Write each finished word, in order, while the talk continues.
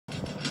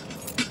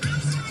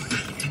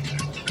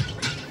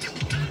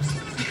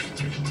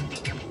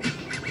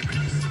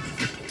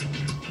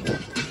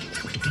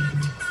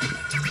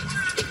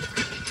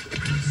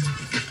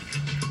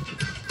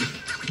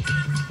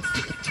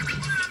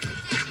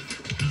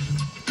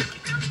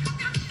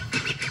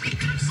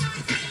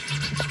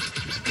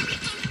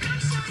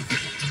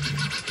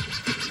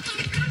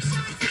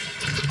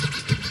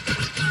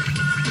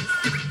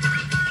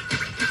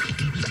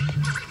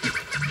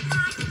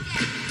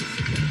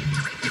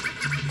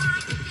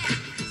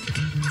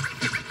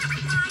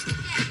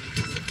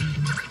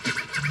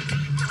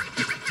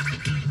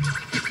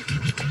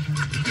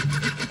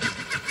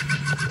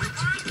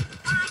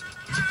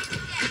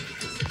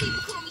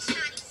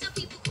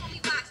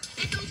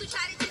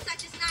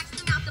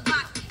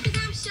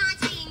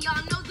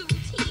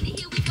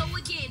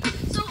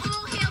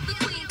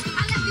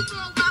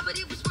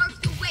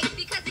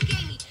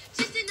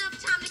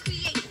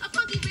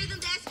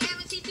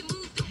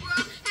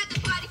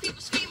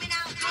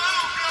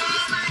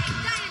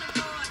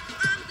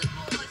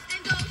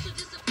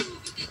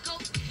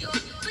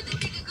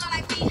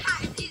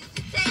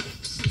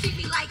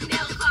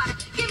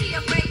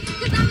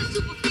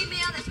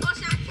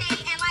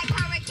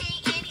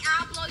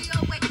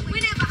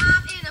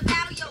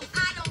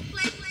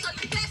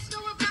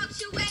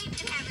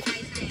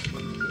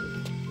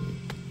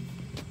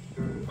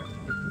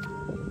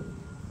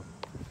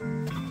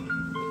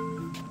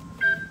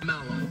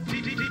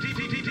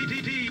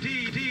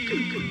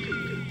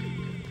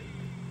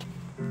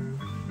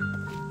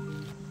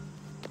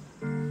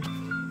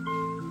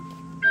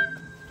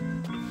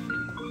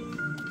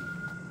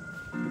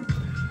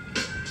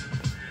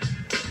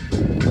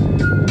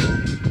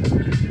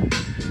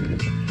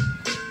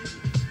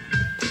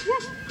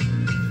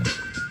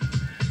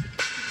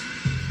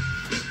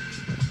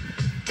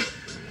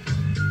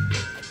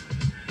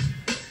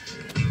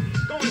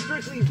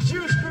sleep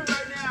juice crew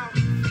right now.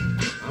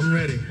 I'm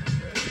ready.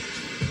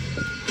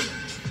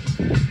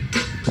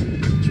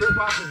 Trip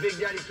off the Big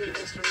Daddy Kane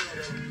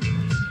instrumental.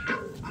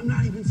 I'm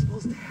not even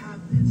supposed to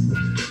have this,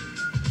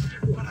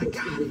 but I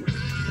got it.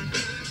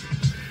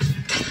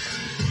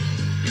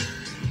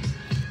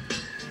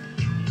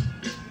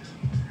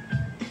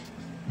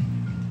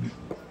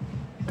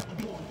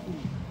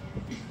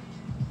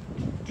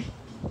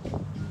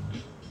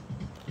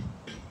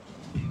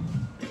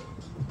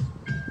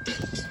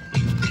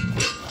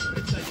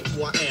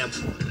 Who I am.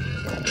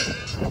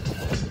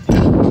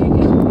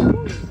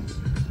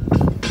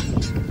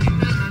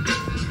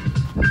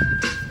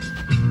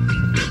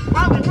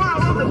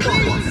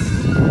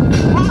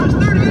 Proverbs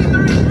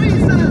 38:33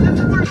 says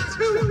it's worth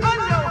two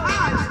hundo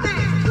high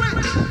stakes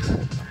twitch.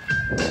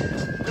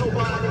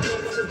 Nobody needs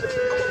a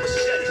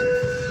machete.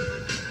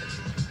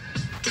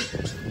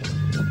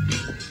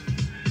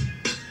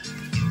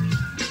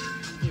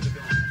 Keep it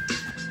going.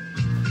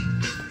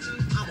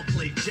 I'ma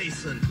play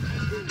Jason.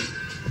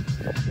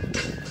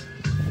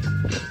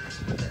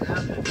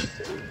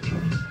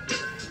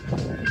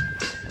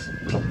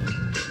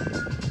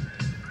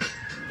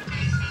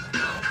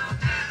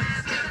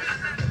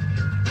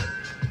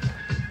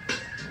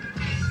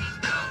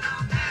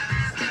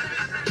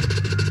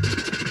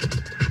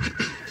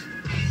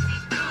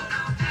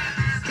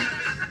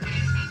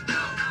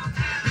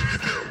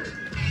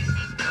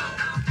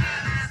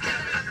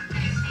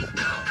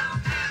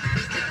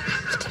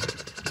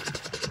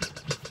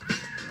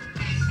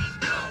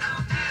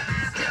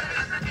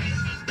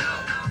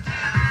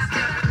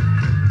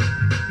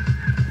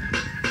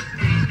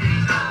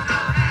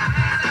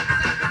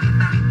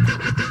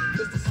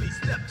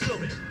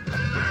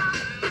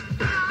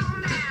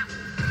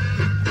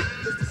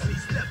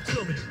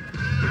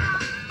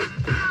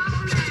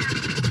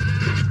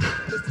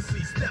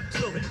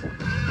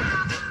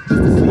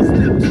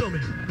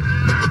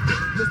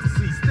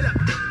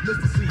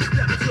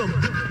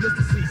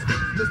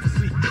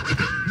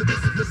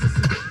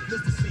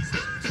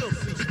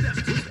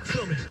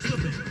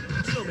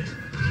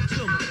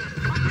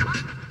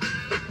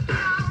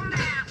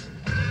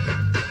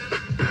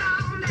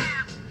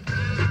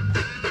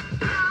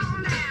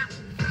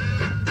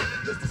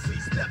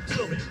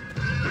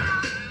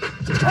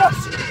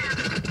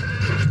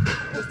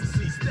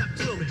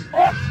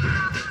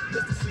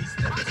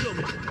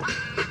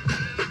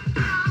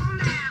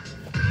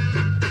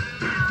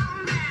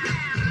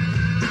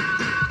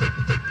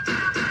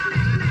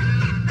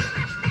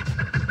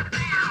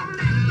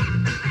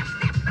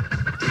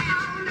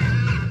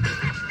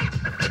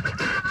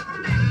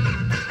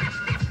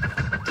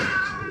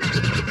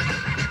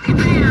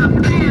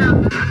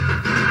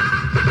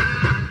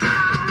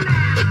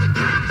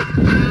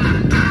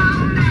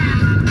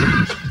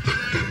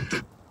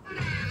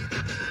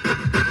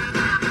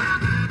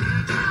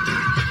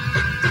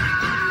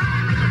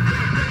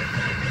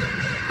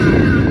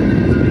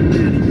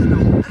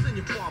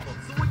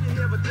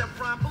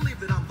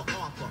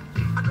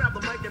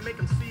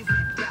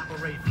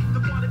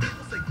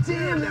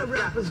 Damn, that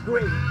rap is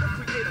great. The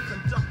creator,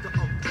 conductor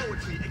of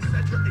poetry,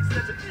 etc.,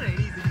 etc. It ain't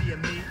easy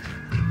being me.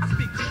 I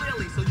speak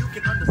clearly so you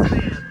can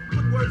understand.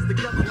 Put words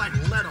together like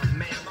letter,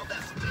 man. Now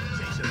that's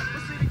communication.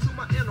 Proceeding to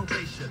my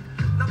innovation.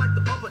 Not like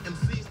the other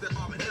MCs that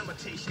are an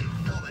imitation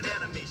or an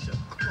animation,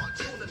 a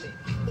cartoon to me.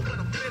 But when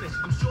I'm finished,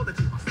 I'm sure that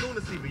you will soon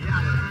to see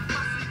reality.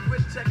 My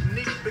secret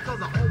technique,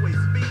 because I always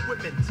speak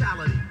with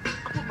mentality.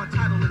 I put my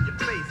title in your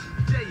face,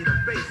 dare you to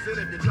face it.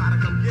 If you try to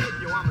come get it,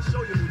 yo, I'ma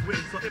show you who's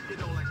winning. So if you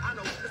don't like, I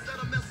know, instead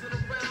of messing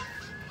around,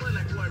 play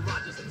like Roy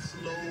Rogers and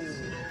slow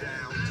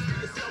down. Just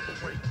give yourself a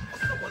break, or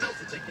someone else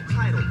will take your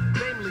title.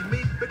 Namely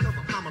me, because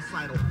I'm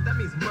homicidal. That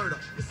means murder.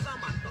 You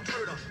sound like the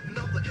murder,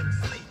 another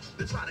MC.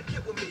 They try to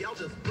get with me, I'll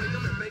just break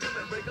them and make them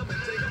and break them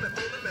and take them and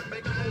hold them and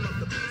make them hold up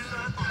the peace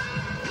sign.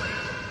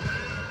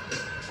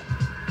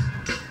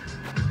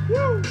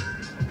 Woo!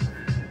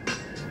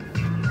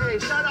 Hey,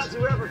 shout out to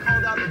whoever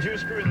called out the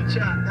Juice Crew in the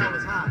chat. That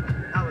was hot.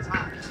 That was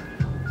hot.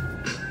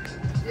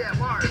 Yeah,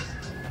 Mars.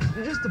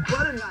 You're just a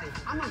butter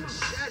knife. I'm a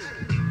machete.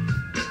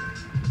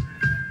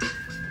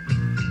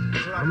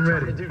 That's what I'm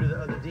trying to do to the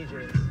other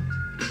DJs.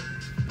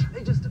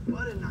 They just a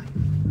butter knife.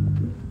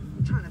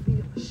 I'm trying to be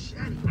a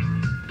machete.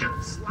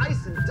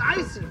 Slice and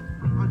dice you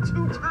on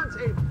two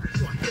turntables.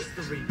 Your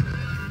history.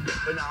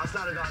 But no, it's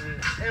not about me.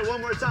 Hey,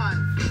 one more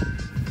time.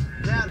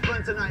 They had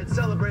fun tonight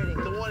celebrating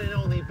the one and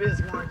only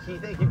Biz Markie.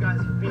 Thank you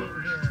guys for being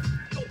here.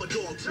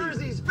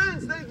 Jersey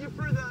Spence, thank you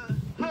for the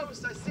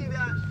host. I see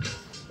that.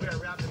 We are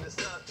wrapping this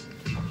up.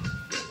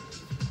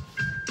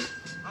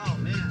 Oh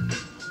man.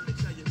 Let me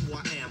tell you who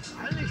I am.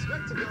 I didn't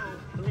expect to go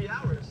 3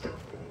 hours,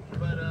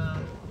 but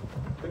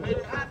we made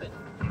it happen.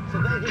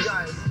 So thank you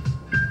guys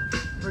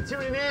for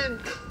tuning in,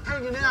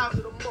 hanging out.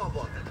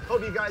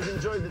 Hope you guys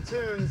enjoyed the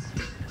tunes.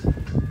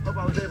 Hope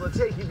I was able to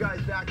take you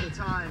guys back in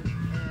time.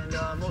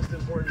 And most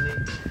importantly,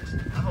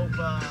 I hope,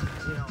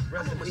 you know,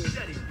 rest in peace,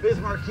 Biz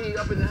Markie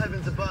up in the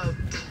heavens above.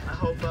 I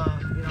hope,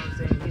 you know what I'm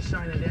saying, he's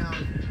shining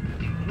down,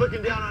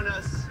 looking down on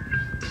us,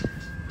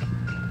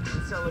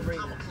 and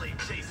celebrating. I'ma play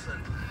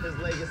Jason. his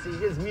legacy,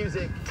 his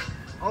music,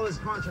 all his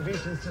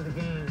contributions to the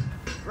game,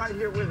 right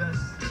here with us.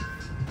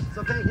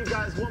 So thank you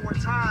guys one more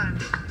time.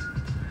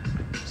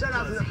 Shout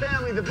out to the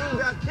family, the Boom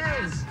Bap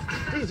Kids,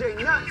 DJ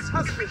Nuts,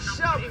 Husker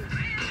Shelby,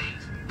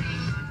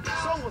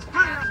 Somos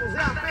Pineapples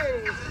Out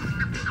Phase.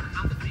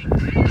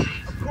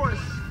 Of course,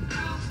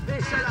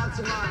 big shout out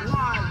to my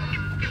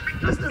mom,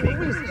 Mr.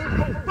 Luis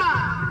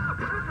 805,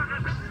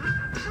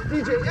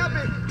 DJ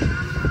Epic,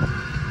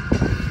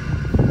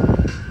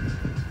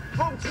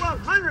 Hope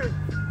 1200.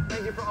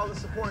 Thank you for all the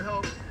support,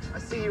 Hope. I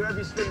see you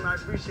every stream. I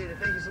appreciate it.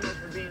 Thank you so much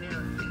for being here,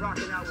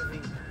 rocking out with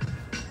me.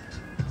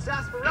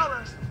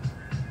 Sarsaparilla.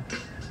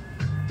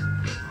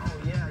 Oh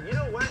yeah, you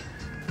know what?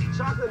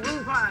 Chocolate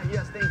moon pie.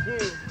 Yes, thank you.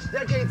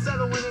 Decade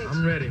 718.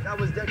 I'm ready. That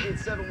was Decade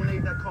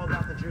 718 that called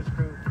out the Juice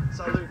Crew.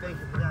 Salute. Thank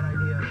you for that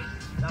idea.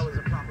 That was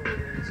a proper way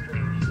to end the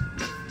stream.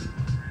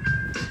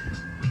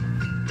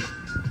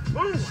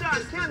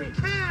 Moonshot, Cammy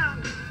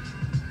Cam,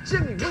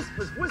 Jimmy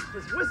Whispers,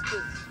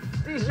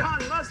 Dijon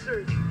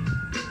Mustard,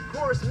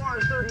 Chorus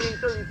Mars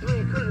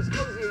 3833, Curtis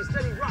Cozier,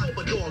 Steady Rock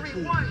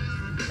 31,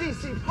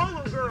 DC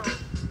Polo Girl,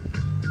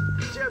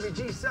 Jerry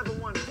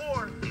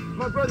G714,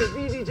 my brother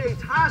VDJ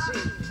Tashi,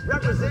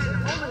 representing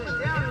holding it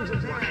down in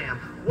Japan.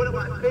 One of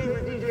my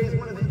favorite DJs,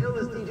 one of the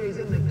illest DJs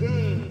in the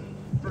game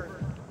for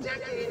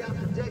decade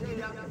after decade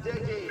after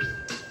decade.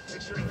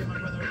 Make sure you give my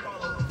brother a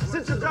follow.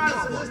 Central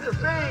Goddess and Mr.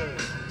 Fame,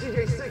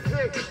 DJ Sick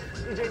Vic,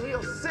 DJ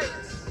Neil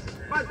 6,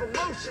 Michael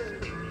Motion.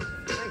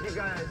 Thank you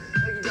guys.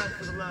 Thank you guys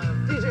for the love.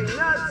 DJ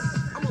Nuts.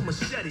 I'm a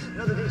machete.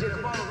 Another DJ to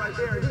follow right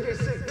there. DJ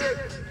Sick Vic.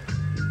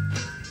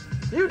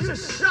 Future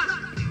Shot.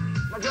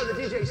 My brother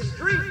DJ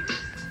Street.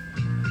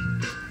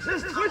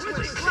 This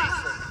Twitch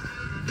slaps.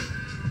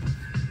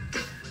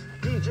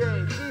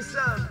 DJ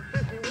Esa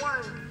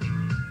 51.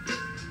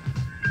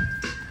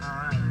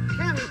 Alright.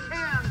 Cammy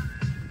Cam.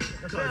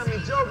 The family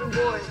Jobin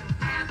Boy.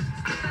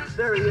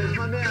 There he is,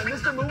 my man,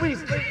 Mr.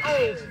 Luis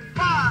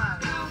 805.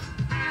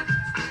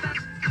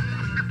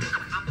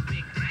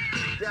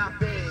 Dap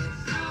Bays.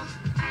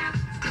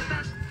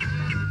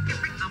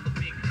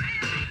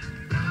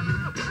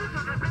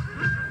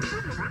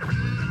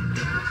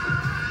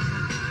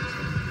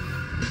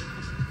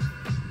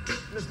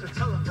 Mr.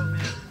 Telephone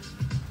Man.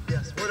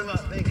 Yes, word him up.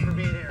 Thank you for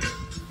being here.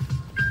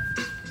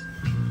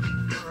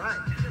 All right.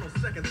 On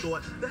second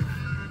thought,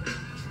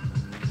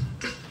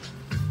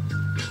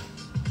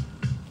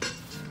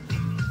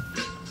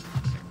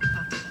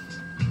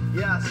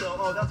 Yeah, so,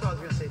 oh, that's what I was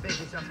going to say. Thank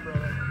you,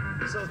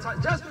 Sarsaparilla. So,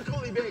 Jasper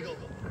Coley Bagel.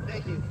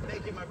 Thank you,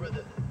 my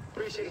brother.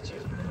 Appreciate you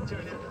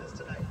tuning in for this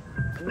tonight.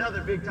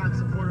 Another big-time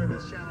supporter of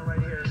this channel right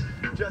here,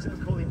 Jasper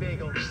Coley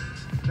Bagel.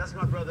 That's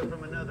my brother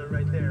from another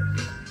right there.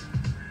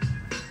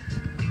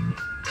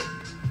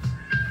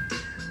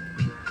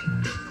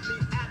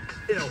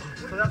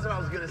 So that's what I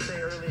was going to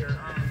say earlier.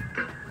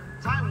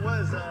 Time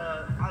was,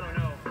 I don't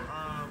know,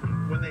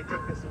 when they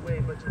took this away,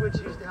 but Twitch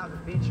used to have a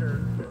feature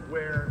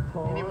where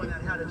anyone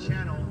that had a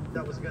channel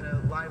that was going to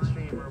live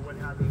stream or what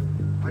have you,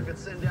 I could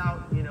send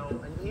out, you know,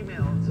 an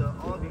email to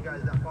all of you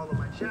guys that follow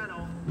my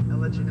channel and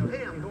let you know,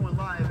 hey, I'm going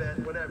live at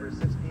whatever,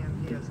 6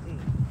 p.m. PST.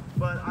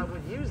 But I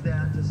would use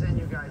that to send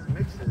you guys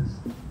mixes,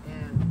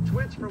 and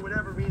Twitch, for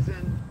whatever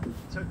reason,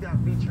 took that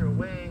feature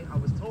away. I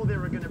was told they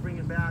were going to bring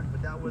it back,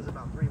 but that was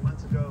about 3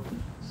 months ago.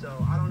 So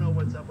I don't know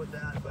what's up with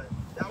that, but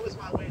that was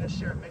my way to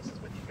share mixes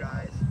with you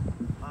guys.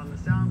 The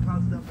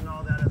SoundCloud stuff and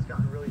all that has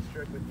gotten really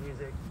strict with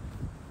music.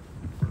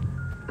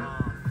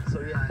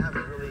 So yeah, I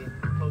haven't really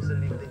posted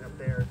anything up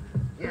there.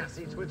 Yeah,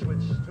 see, Twitch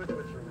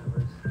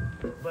remembers.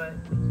 But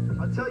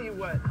I'll tell you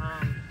what,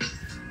 I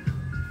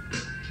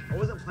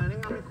wasn't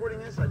planning on recording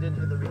this. I didn't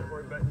hit the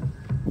record button.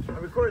 I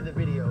recorded the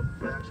video,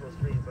 the actual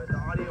stream, but the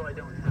audio I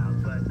don't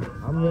have. But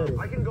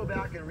I can go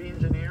back and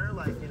re-engineer,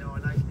 like, you know, a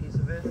nice piece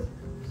of it.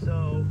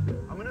 So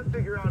I'm gonna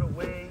figure out a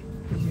way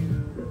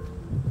to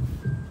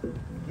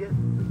get a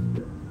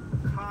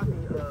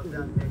copy of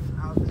that mix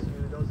out to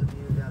those of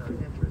you that are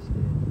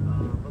interested.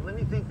 But let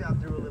me think that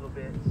through a little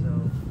bit.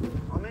 So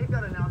I'll make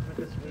that announcement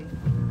this week.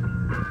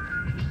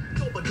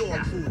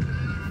 dog food.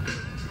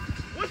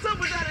 What's up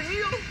with that,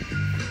 Anil?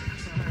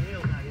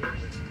 Anil's not here.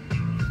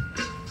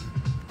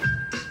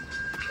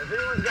 If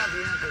anyone's got the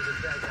answers,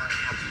 it's that guy.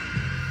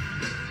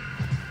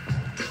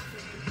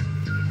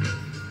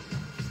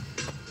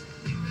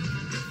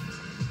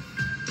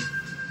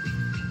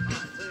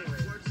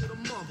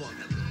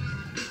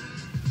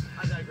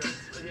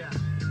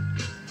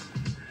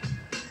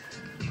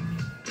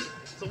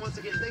 Once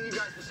again, thank you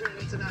guys for tuning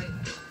in tonight.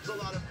 It's a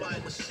lot of fun.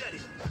 And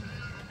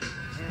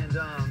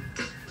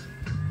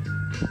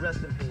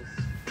rest in peace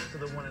to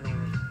the one and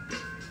only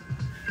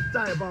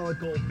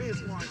Diabolical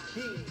Bismarck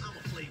Key. I'ma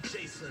play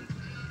Jason.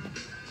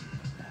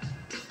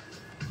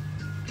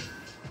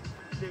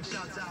 Big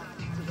shouts out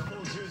to the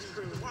whole Juice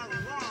crew. Marley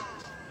Marl,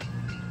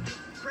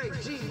 Craig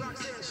G,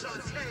 Roxanne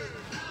Shantae,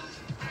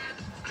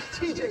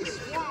 TJ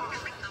Swan,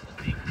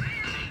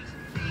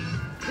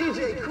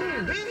 DJ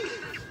Cool B.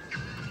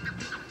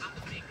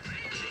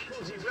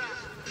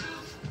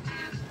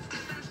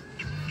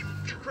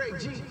 Craig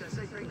G. Did I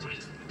say Craig G?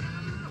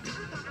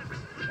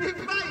 Nick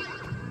Mike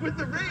with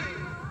the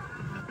rain.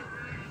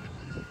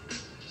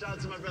 Shout out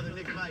to my brother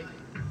Nick Mike,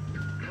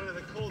 one of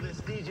the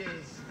coldest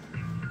DJs,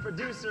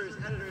 producers,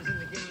 editors in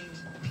the game.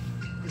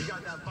 He's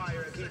got that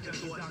fire at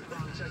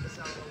beatjunkies.com. Check us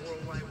out on the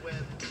World Wide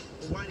Web.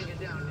 We're winding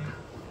it down now,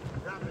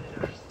 wrapping it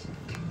up.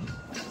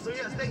 So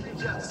yes, thank you,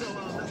 Jeff. So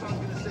that's what I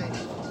was gonna say.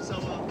 So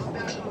I'm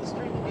back on the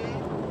streaming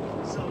game.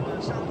 So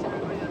shout out to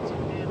everybody that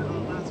tuned in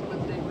last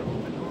Wednesday for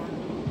Open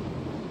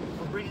Arm.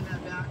 We're bringing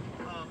that back.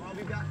 I'll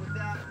be back with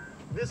that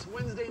this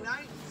Wednesday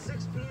night,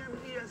 6 p.m.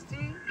 PST.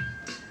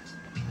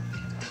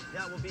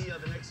 That will be the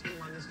next stream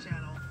on this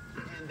channel.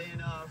 And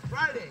then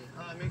Friday,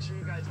 make sure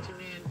you guys tune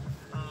in.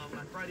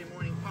 My Friday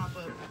morning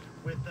pop-up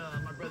with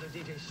my brother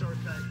DJ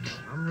Shortcut,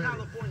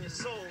 California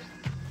Soul.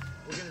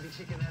 We're going to be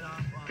kicking that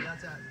off.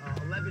 That's at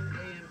 11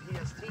 a.m.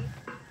 PST.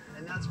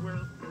 And that's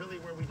where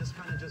we just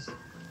kind of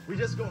we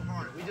just go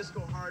hard. We just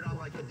go hard on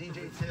like the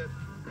DJ tip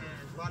and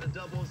a lot of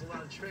doubles, a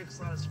lot of tricks,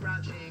 a lot of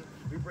scratching.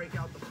 We break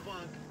out the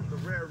funk, the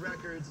rare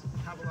records,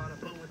 have a lot of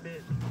fun with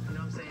it. You know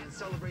what I'm saying?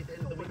 Celebrate the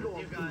end of the week with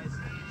you guys.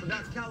 So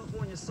that's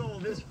California Soul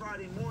this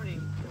Friday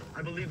morning.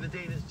 I believe the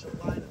date is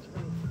July the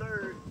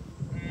 23rd.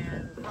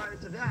 And prior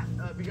to that,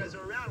 if you guys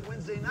are around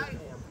Wednesday night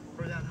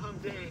for that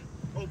Hump Day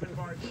open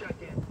bar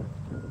check-in,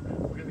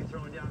 we're going to be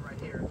throwing down right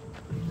here.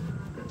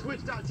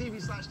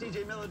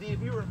 Twitch.tv/DJ Melody.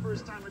 If you were a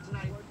first timer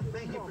tonight,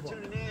 thank you for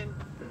tuning in.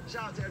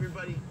 Shout out to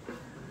everybody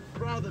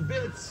for all the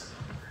bits,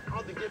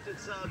 all the gifted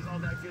subs, all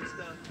that good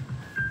stuff.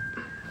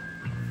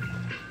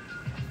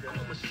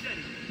 And,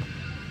 Machete.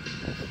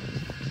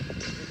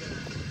 we're gonna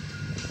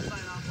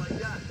sign off like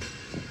that.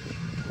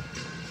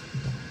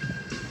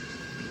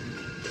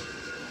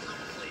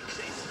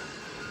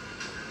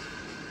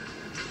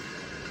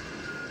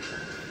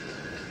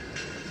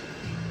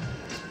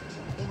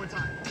 One more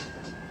time.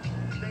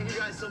 Thank you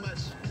guys so much.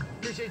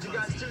 Appreciate you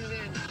guys tuning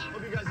in.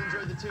 Hope you guys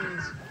enjoyed the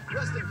tunes.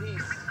 Rest in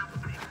peace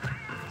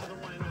to the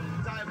one and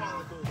only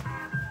Diabolical,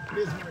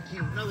 Biz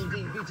Marquis,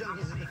 Melody, Beat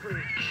Junkies is the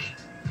crew.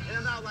 And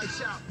I'm out like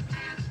shout.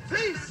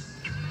 Peace!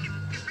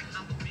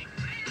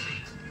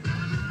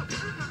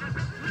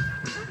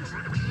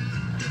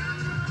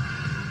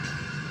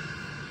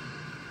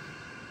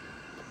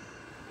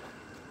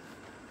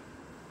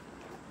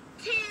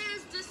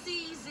 Tis the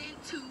season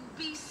to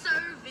be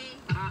serving.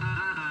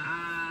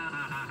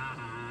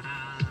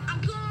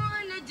 I'm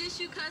gonna dish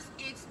you cause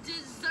it's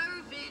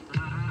deserving.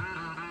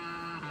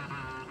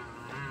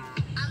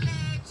 I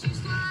let you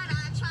slide,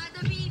 I tried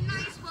to be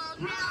nice. Well,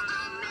 now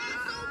I'm mad,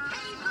 so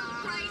pay the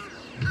price.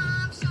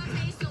 I'm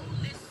Shantae, so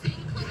listen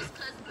close,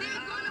 cause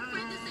they're gonna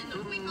print this in the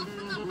ring up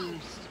for the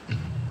post.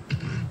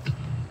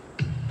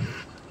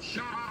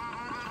 Shantae.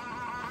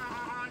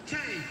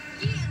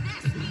 Yeah,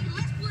 that's me,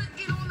 let's put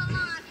it on the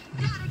line.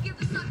 Gotta give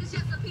the suckers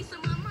just a piece of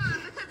my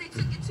mind because they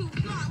took it too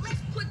far.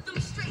 Let's put them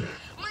straight.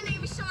 My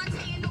name is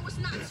Shantae and no, it's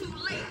not too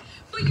late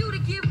for you to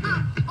give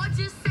up or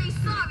just say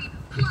sorry.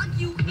 Plug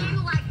you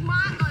in like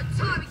my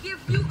Atari. Give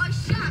you a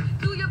shot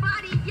through your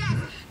body, yes,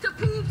 to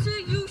prove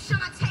to you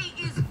Shantae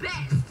is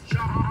best.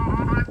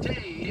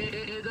 Shantae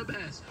is the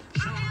best.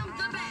 I am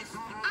the best.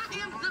 I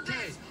am the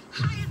best.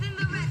 Higher than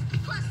the rest.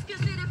 Plus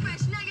consider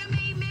fresh. Now you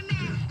made me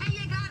mad and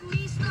you got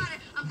me started.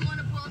 I'm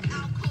gonna bug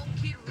out cold,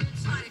 get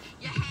retarded.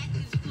 Your hat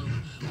is blue.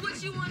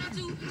 What you wanna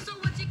do? So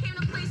what you came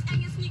to place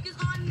and your sneakers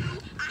are new.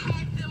 I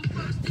had them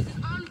first. This is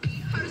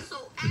unrehearsed.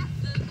 So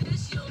after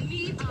this you'll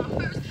need a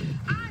hearse.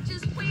 I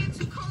just plan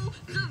to cold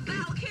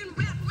devour. Can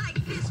rap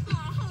like this for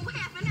a whole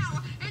half an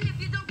hour. And if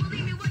you don't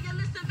believe me, well you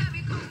listen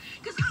very close.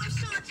 Cause I'm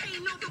Shantae,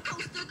 no from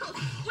coast to coast.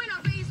 When I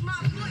raise my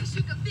voice,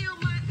 you can feel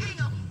my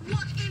anger.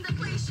 Walk in the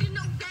place, you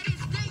know that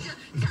it's danger.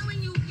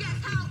 Telling you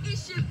yes how it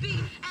should be.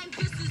 And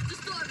this is the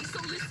story, so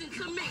listen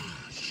to me.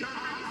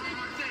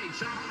 Shantae.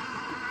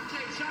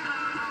 Shantae. Shantae.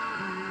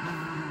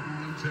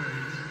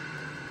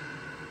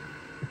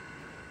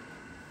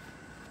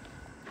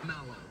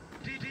 Mellow.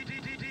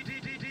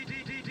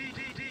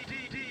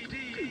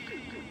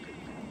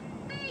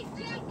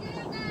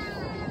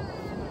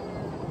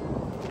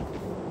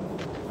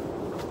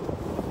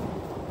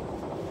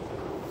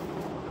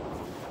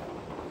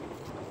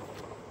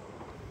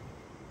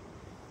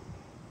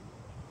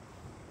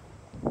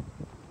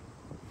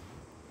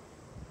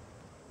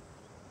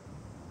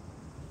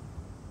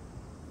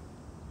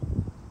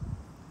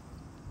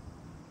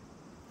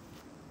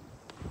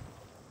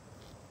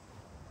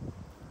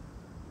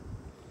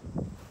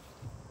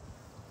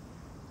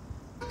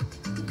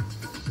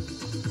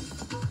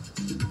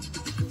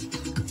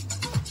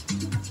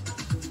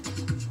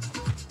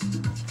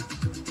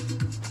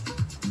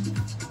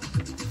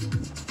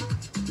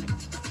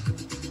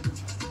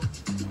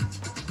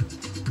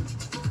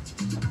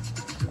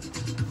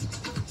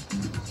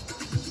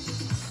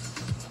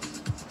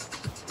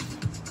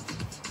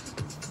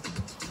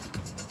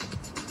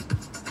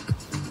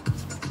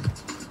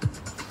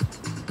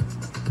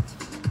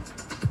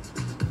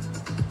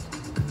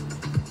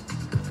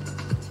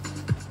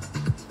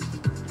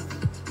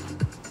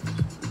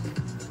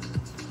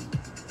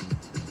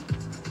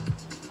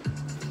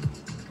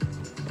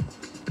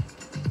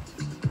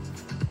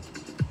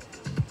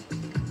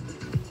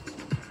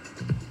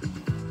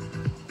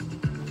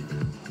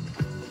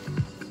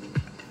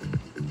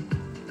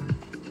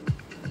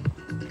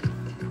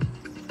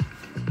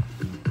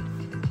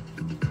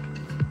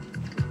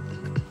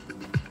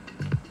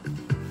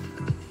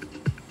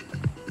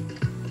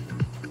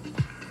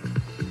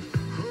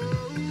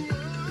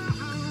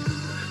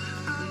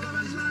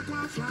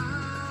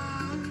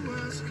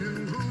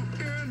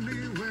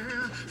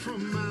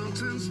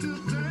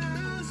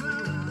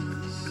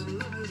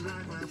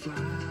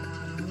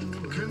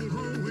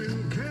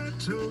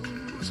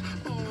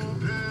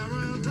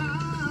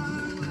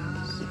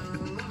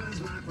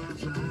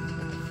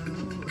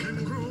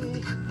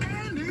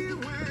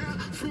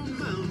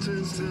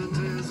 tasted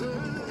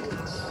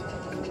deserts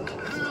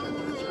and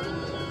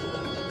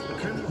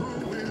can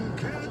ruin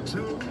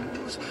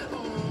ghettos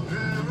or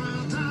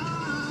paradise.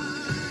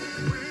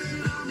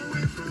 When I'm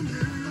away from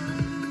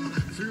you,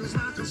 feels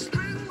like a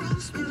spring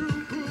runs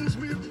through, pulls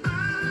me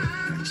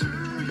back to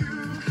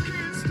you.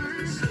 Can't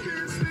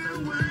stay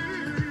away.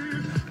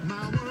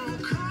 My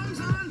world comes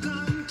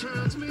undone,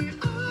 turns me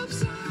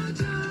upside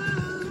down.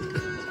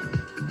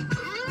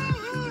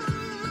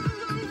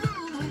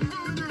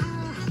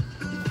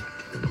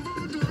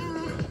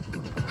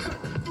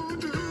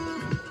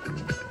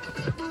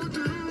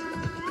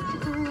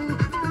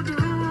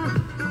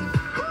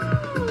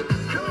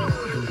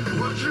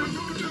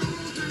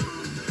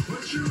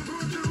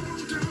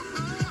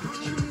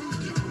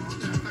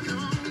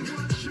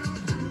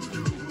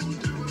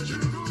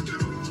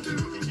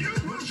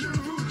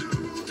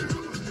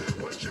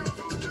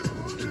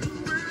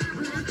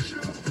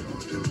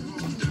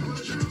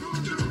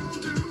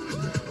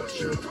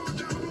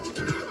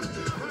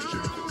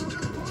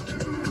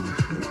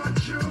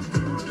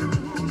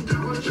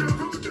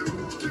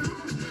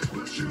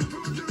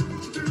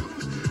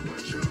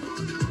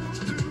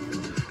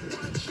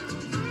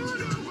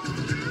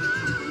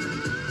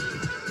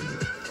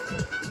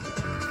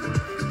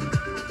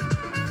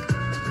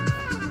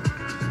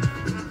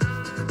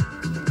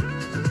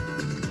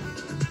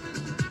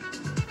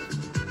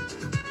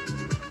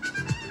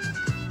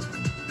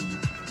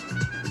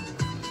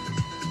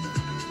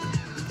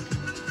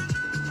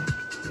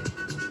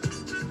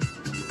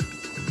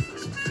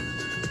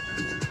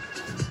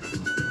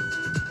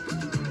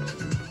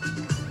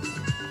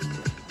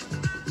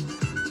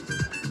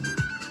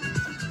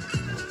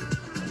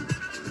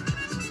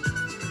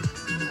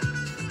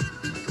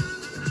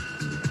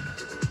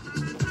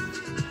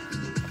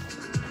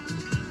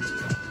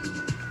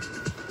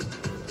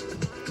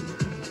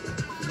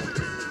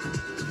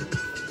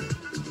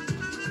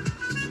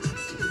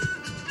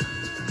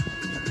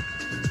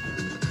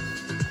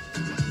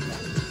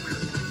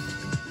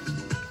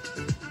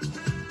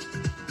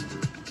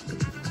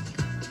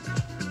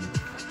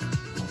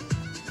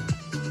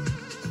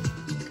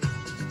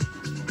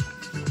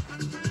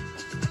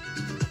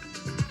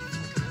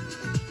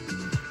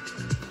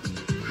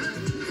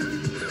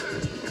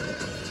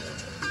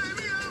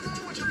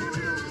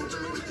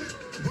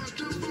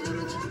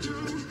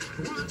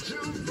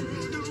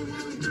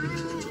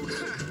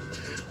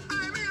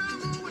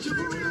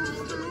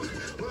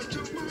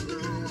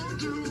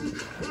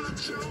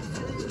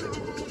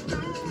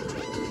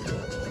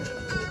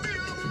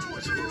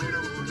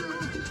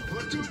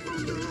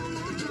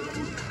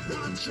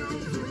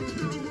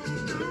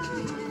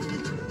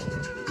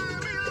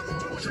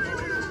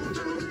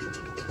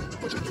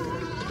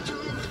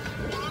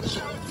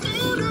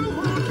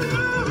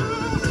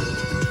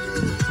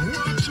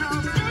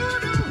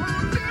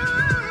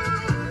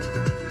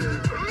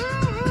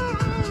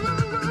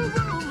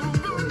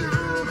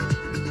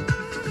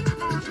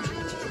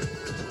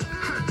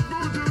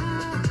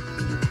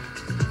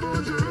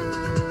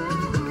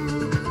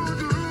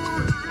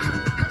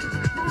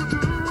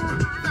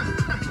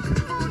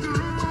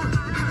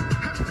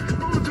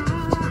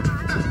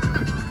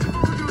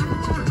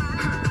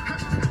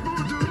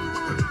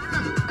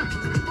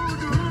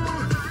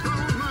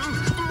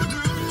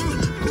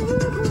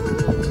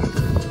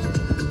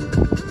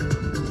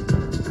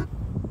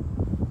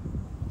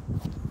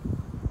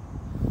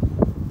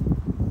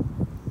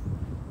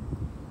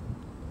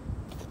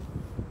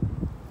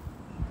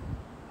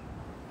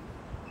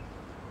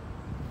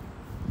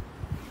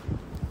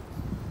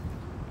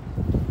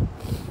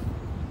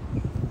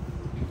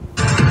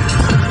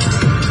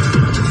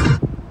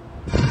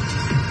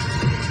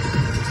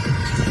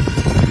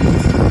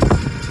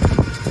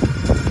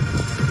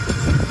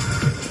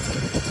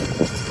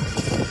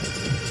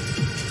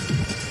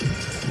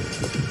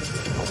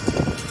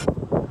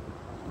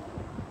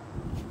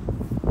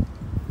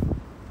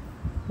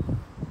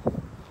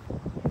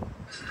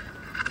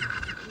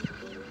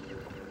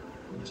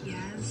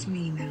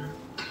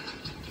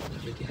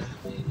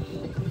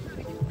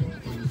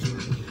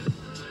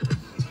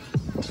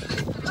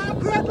 Go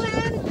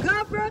Brooklyn!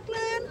 Go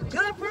Brooklyn!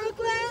 Go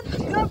Brooklyn!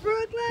 Go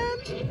Brooklyn!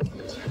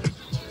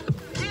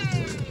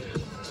 Hey!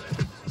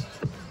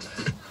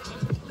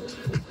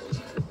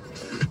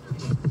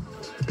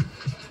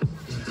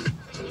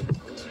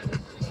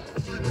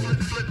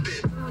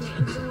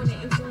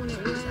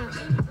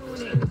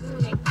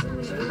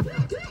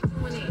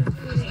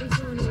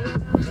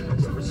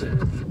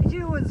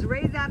 You was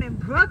raised out in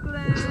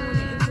Brooklyn.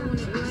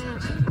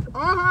 Oh,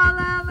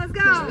 Harlem, let's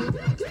go.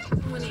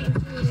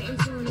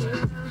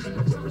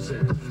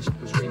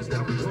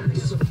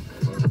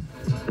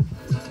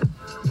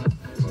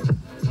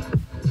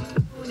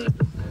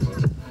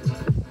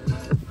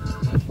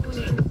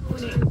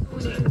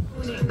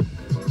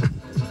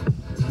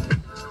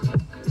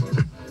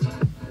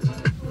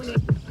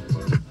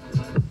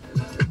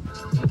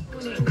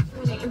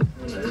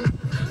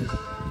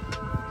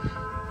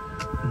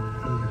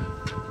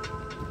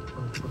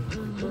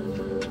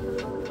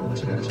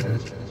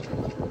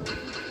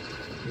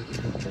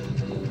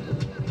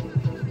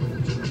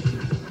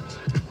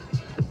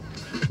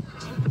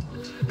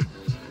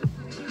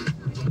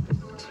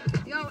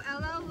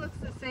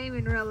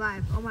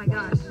 life. Oh my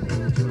gosh.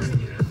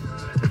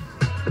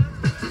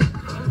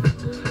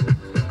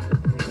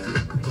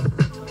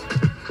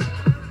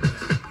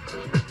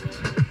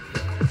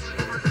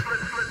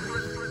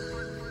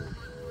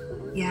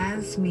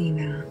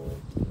 Yasmina.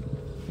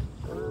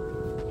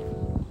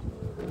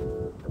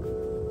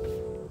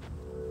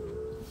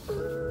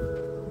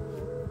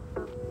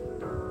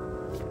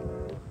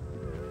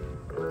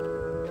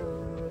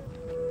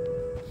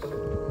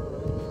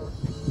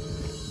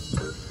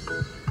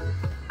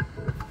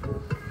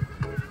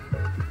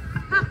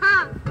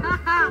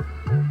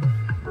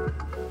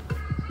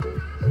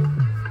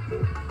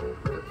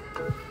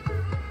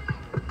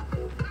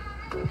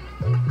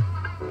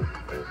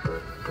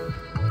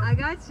 I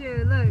got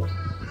you, look.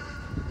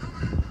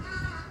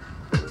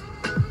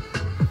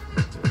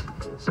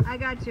 I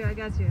got you, I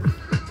got you.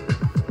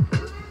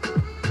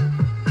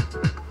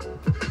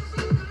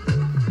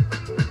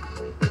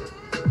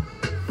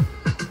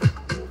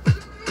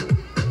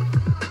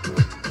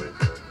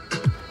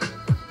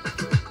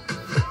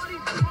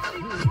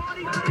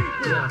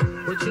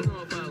 What you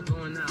know about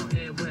going out,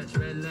 head west,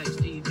 red lights,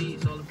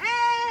 TVs, all the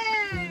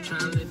Hey! trying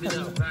to live it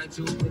up, ride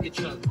to a big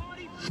truck.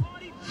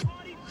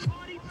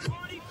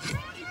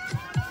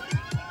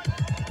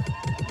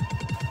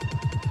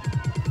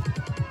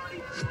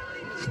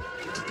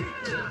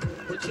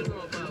 What you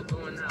know about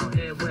going out,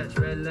 head west,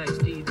 red lights,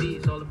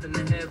 TVs, all up in the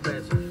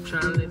headrest.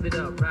 Trying to live it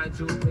up, ride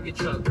to a big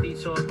truck,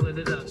 piece all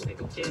glittered up, stick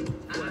a kid,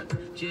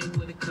 what? Jig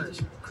with a cut,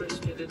 Chris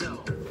get it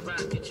out.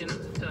 Rocket, you know,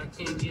 tuck,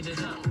 can't get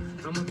it up.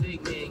 I'm a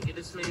big man, get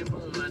this man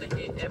boom. Out of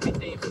hit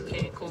everything from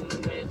Cancun to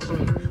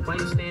Cancun. Why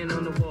you stand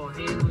on the wall,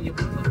 hand on your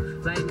pillow?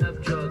 Lighting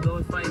up drugs,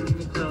 always fighting in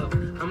the club.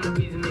 I'm the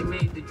reason they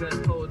made the dress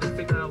code. They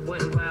figure out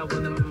what and why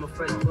when I'm in my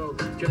fresh clothes.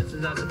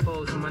 Dresses, I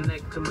suppose, from my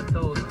neck to my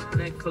toes.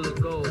 Neck full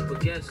of gold, but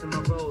guess in my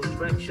rolls.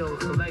 Rec shows,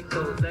 select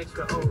those,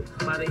 extra O's.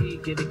 By the E,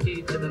 get a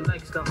key to the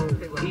Lex to hold.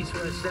 East,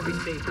 west, every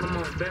state, come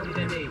on, bury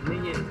the hate.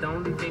 Millions, the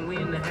only thing we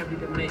in the heavy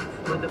to make.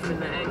 Whether from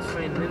the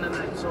X-friend,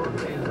 intellect, all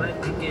things,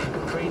 life begin.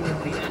 Brain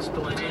is the S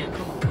to an end.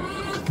 Come on.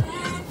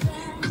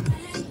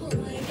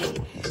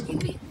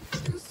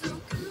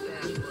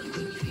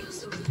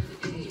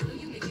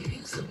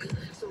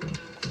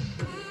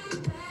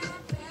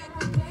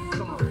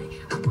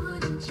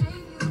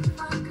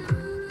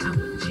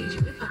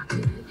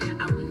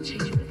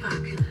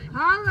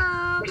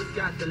 Hello.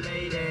 Got the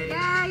lady.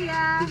 Yeah,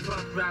 yeah. We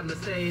fuck ride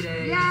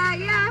Mercedes. Yeah,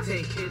 yeah.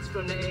 Take hits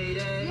from the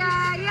 80s.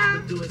 Yeah,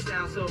 yeah. Do it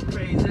sound so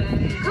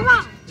crazy. Come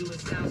on. Do it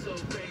sound so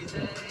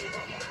crazy.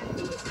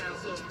 Do it sound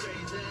so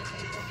crazy.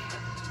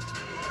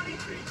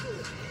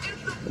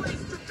 It's the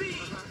place to be.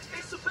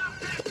 It's about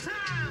that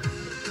time.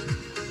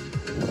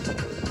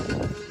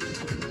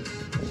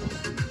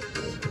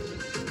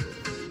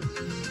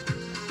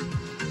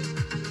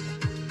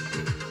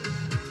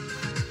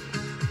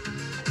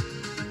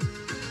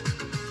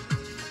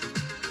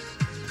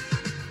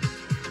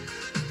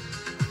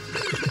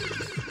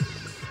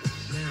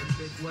 Now,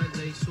 trick was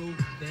they soup.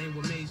 They ain't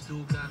what mates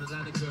do. Got a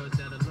lot of girls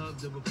that'll love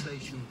to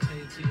replace you. Pay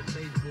it to your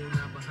face, boo,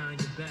 not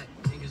behind your back.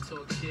 Niggas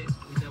talk shit,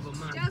 we never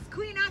mind. Just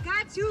Queen, I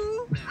got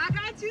you. I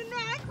got you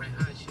next. Right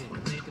hot shit,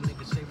 make a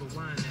nigga say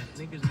rewind that.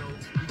 Niggas know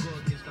you go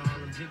against the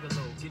Harlem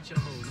Gigolo. Get your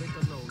hoe, lick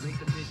a low, make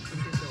a bitch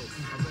drink it low.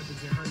 I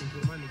represent honeys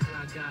with money,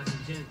 fly guys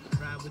and gents.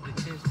 Ride with the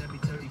tents, that be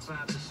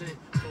 35%.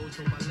 Clothes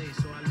on my lace,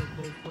 so I look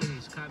both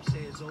ways. Cops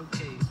say it's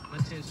okay. My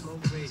tent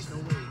smoke grades, no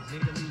way.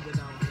 Nigga leave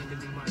without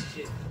handing me my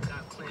shit.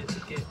 Got plans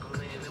to get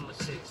my land in my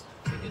six.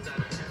 Niggas out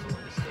of town don't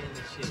understand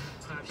this shit.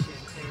 Pop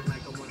champagne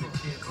like I won the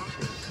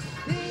championship.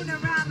 Been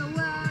around the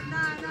world,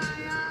 nah, nah,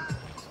 yeah.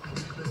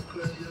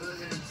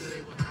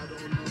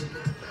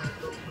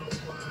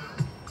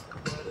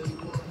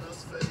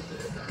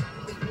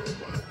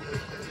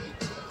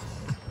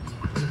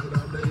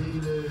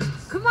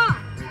 Come on.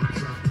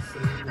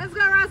 Let's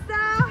go,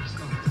 Rasta.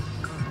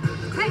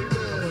 Hey.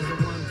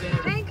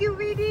 Thank you,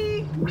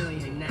 VD.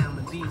 Million now in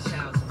the beach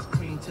houses,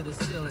 cream to the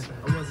ceiling.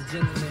 I was a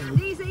gentleman.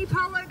 These are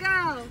Paula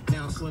girl.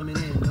 Now I'm swimming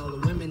in all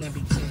the women that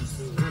be tense.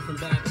 Went from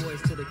bad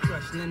boys to the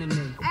crushed linen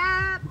men.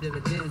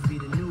 Dividends be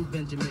the new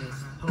Benjamins.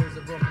 Hoes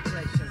of all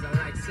complexions, I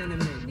like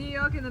cinnamon. New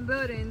York in the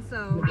building,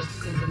 so. Look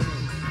cinnamon.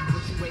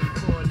 What you waiting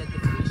for? Let the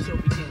free show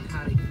begin.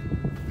 How they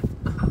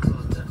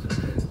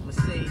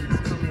Mercedes,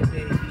 come here,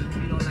 baby.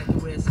 You don't like it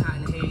where it's hot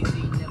and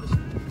hazy. Never.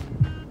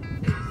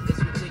 It's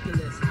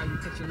ridiculous how you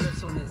put your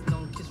lips on this.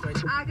 Don't kiss right.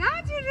 I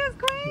got you, Just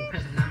Queen.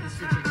 And I be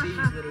switching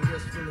G's with a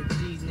wrist full of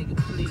G's, nigga.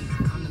 Please,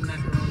 I'm the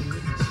macaroni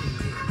with the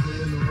cheese.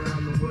 Playing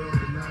around the world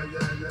and now,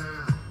 yeah,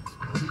 now.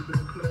 We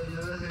been playing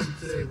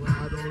gente.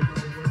 I don't know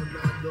when,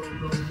 I don't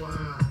know why.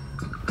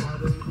 Why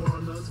they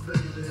want us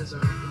famous? I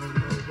don't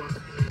know why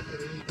they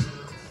hate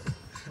us.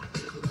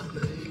 Cause I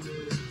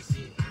ladies.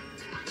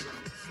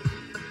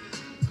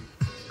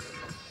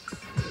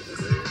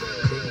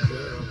 Baby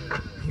girl,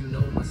 you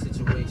know my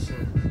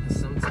situation. And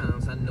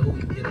sometimes I know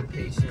you get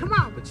impatient. Come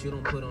on. But you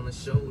don't put on a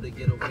show to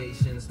get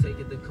ovations. Take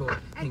it the court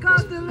And go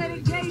through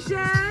litigation.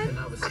 And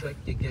I respect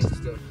your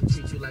gangster.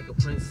 Treat you like a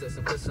princess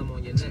and put some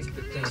on your neck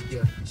to thank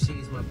you.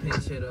 She's my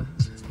pinch hitter.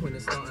 When the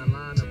starting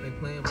lineup ain't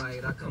playing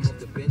right, I come off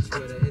the bench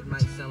with her. It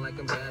might sound like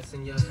I'm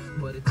gassing ya,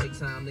 but it takes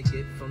time to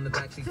get from the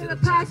backseat to the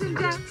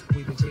passenger.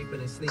 We've been creeping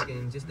and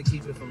sneaking just to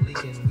keep it from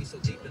leaking. We so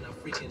deep in our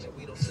freaking that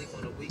we don't sleep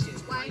on the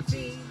weekend.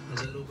 Wifey.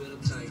 A little bit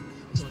of tight.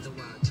 Wonder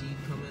why I keep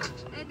coming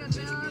home. In the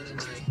middle of the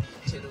middle.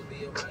 night. It'll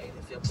be alright.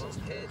 If you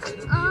bump heads,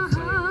 it'll be a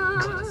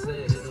fight. What I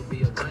said, it'll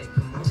be alright.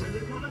 Come on.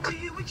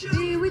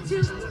 Be with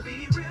you.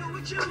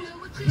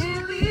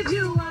 Can't leave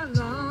you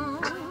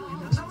alone.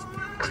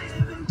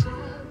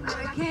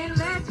 I can't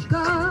let you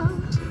go.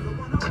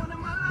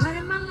 But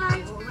in my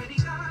life,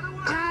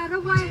 got a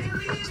wife.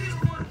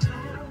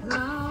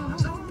 Alone.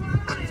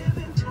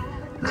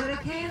 But I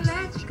can't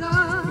let you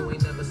go. You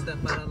ain't never step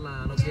out of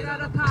line or get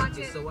out of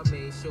pocket. So I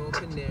made sure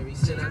canary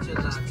sit out your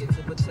locket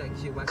to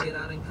protect you. I get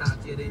out and cock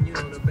it, and you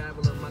know the barrel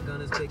of my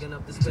gun is big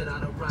enough to spit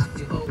out a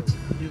rocket. Oh,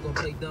 you gon'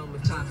 play dumb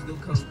if cops do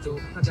come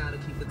through. I gotta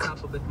keep the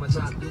top up if my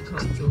drop do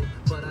come through.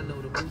 But I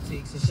know the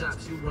boutiques and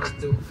shops you run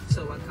through,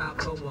 so I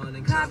cop her one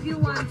and Cop you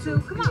one too.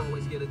 Come You on.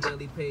 always get a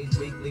daily page,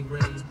 weekly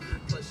ring.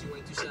 Plus you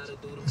ain't too shy to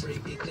do the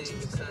freaky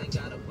things. I ain't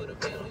gotta put a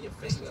band on your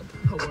finger.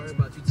 I worry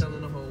about you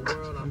telling the whole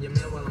world I'm your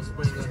man while I'm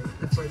Springer.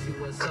 At first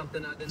you was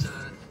something I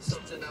denied,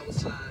 something I would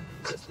slide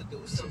just to do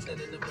something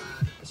in the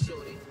ride. But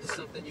shorty, it's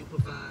something you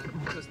provide,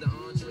 cause the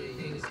entree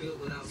ain't as good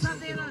without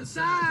something on the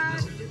side.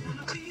 You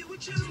know?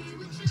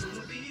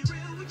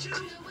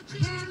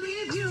 Can't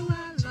leave you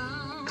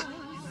alone.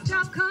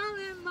 Stop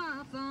calling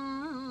my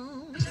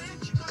phone.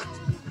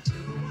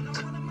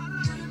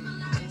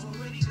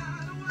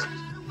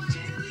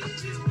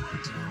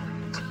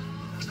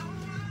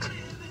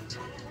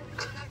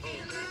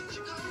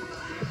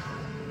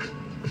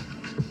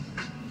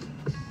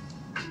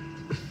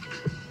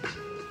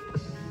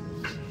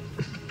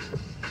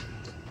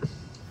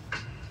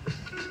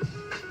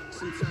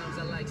 Sometimes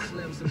I like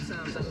slim,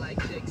 sometimes I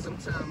like thick.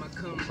 Sometimes I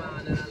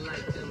combine and I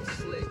like them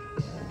slick.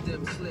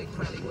 Them slick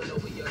probably went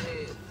over your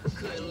head.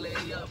 Couldn't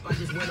lay up, I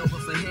just went over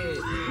for head.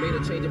 Made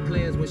her change of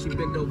plans when she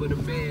bent over the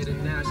bed.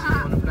 And now she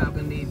on the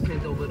balcony,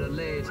 pinned over the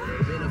ledge.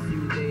 Been a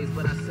few days,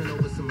 but I sent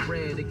over some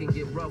bread. It can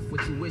get rough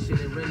with tuition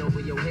and rent over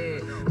your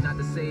head. Not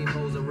to save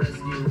hoes or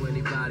rescue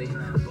anybody,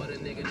 but a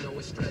nigga know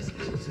it's stress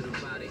due to the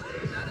body.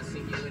 Now I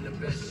seen you in the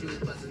best shoes,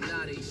 buzzing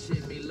naughty.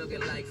 Shit be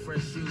looking like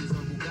fresh shoes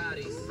on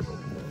Bugattis.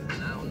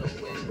 And I don't know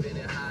when been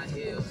in high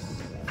heels,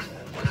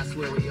 but I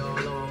swear we all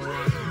on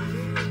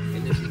one.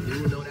 And if you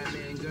do know that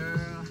man,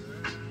 girl,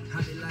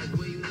 I be like,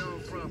 where you know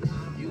from?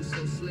 You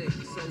so slick,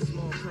 so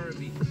small,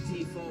 curvy,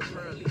 teeth all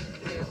pearly,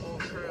 hair all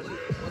curly.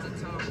 Was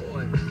a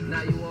tomboy,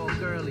 now you all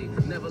girly.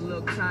 Never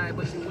look tired,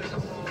 but you wake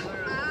up all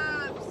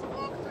early.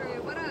 Walk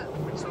through. What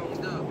up?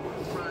 Toned up,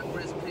 prime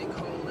wrist, big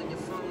hole in your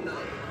phone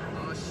up.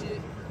 Oh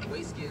shit,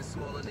 waist getting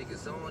smaller,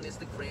 niggas on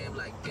Instagram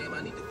like, damn,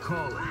 I need to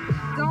call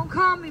her. Don't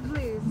call me,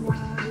 please.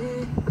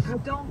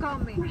 Don't call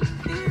me.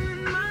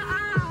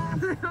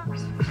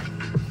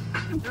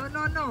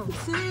 No.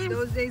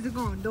 Those days are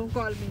gone. Don't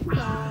call me.